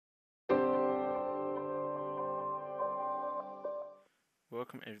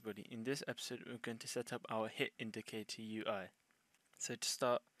welcome everybody. In this episode we're going to set up our hit indicator UI. So to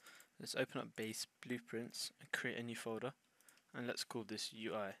start, let's open up base blueprints and create a new folder, and let's call this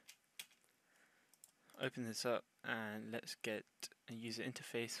UI. Open this up and let's get a user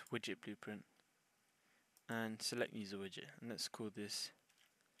interface widget blueprint and select user widget, and let's call this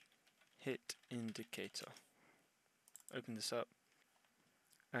hit indicator. Open this up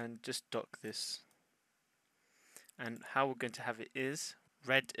and just dock this. And how we're going to have it is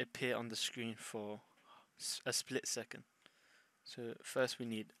red appear on the screen for a split second. So first we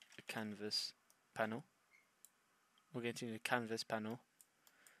need a canvas panel. We're going to need a canvas panel,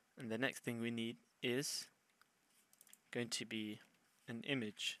 and the next thing we need is going to be an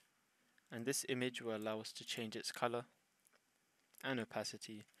image, and this image will allow us to change its color and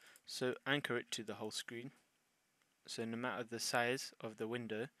opacity. So anchor it to the whole screen, so no matter the size of the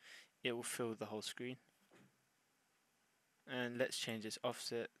window it will fill the whole screen. And let's change its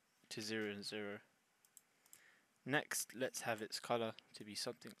offset to 0 and 0. Next, let's have its color to be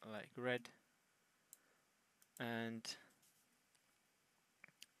something like red. And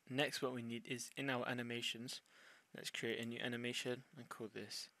next, what we need is in our animations, let's create a new animation and call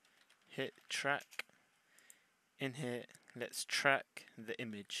this hit track. In here, let's track the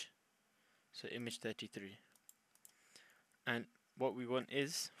image, so image 33. And what we want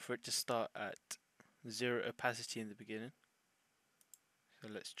is for it to start at 0 opacity in the beginning. So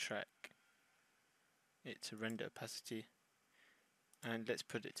let's track it to render opacity, and let's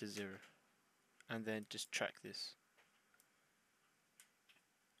put it to 0, and then just track this.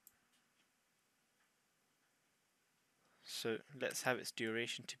 So let's have its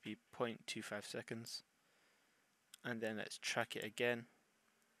duration to be 0.25 seconds, and then let's track it again,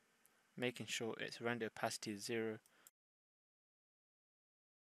 making sure its render opacity is 0.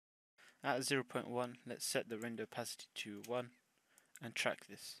 At 0.1, let's set the render opacity to 1 and track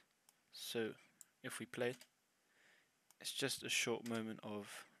this. So if we play, it's just a short moment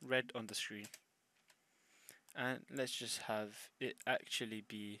of red on the screen, and let's just have it actually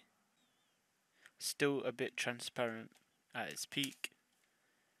be still a bit transparent at its peak,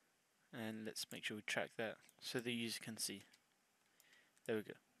 and let's make sure we track that so the user can see. There we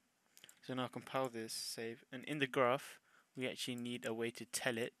go. So now compile this, save, and in the graph we actually need a way to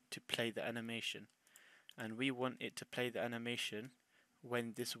tell it to play the animation, and we want it to play the animation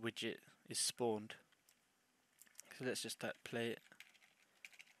when this widget is spawned. So let's just type play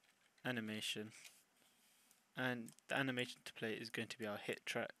animation, and the animation to play is going to be our hit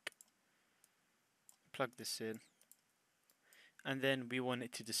track. Plug this in, and then we want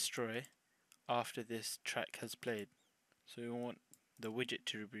it to destroy after this track has played. So we want the widget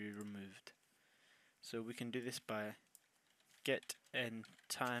to be removed. So we can do this by get end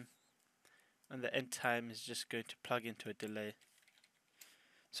time, and the end time is just going to plug into a delay.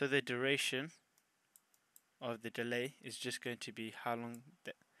 So the duration of the delay is just going to be how long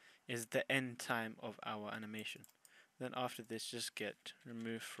is the end time of our animation. Then after this, just get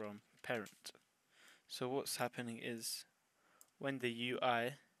remove from parent. So what's happening is when the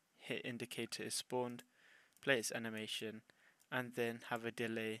UI hit indicator is spawned, play its animation, and then have a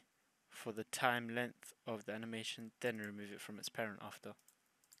delay for the time length of the animation, then remove it from its parent after.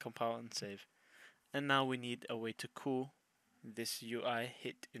 Compile and save. And now we need a way to call this UI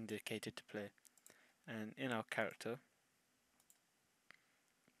hit indicator to play. And in our character,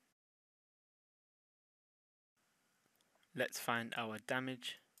 let's find our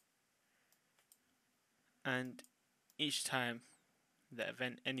damage, and each time the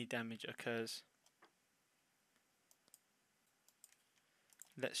event any damage occurs,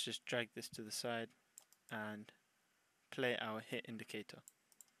 let's just drag this to the side and play our hit indicator.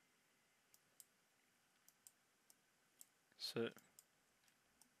 So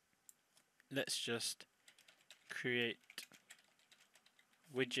let's just create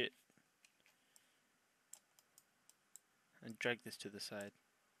widget and drag this to the side.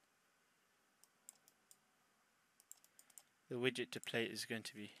 The widget to play is going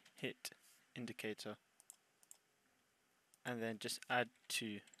to be hit indicator, and then just add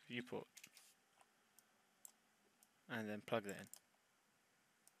to viewport and then plug that in.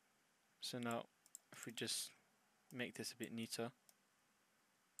 So now if we just make this a bit neater,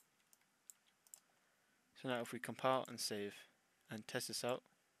 so now if we compile and save and test this out,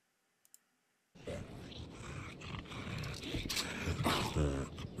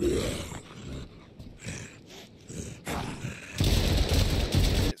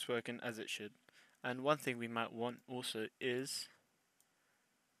 it's working as it should. And one thing we might want also is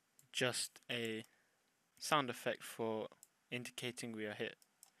just a sound effect for indicating we are hit.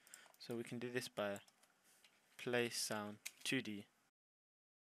 So we can do this by play sound 2D,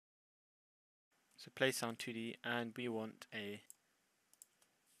 So play sound 2D, and we want it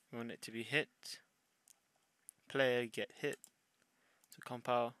to be hit, player get hit. So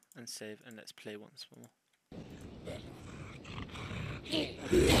compile and save, and let's play once more.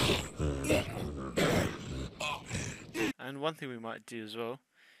 And one thing we might do as well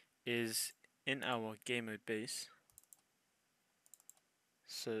is in our game mode base,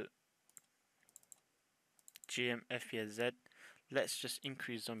 so GM FPS Z, let's just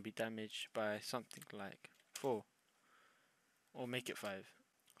increase zombie damage by something like 4 or make it 5.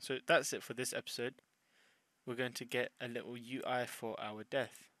 So that's it for this episode. We're going to get a little UI for our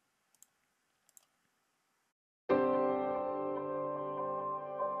death.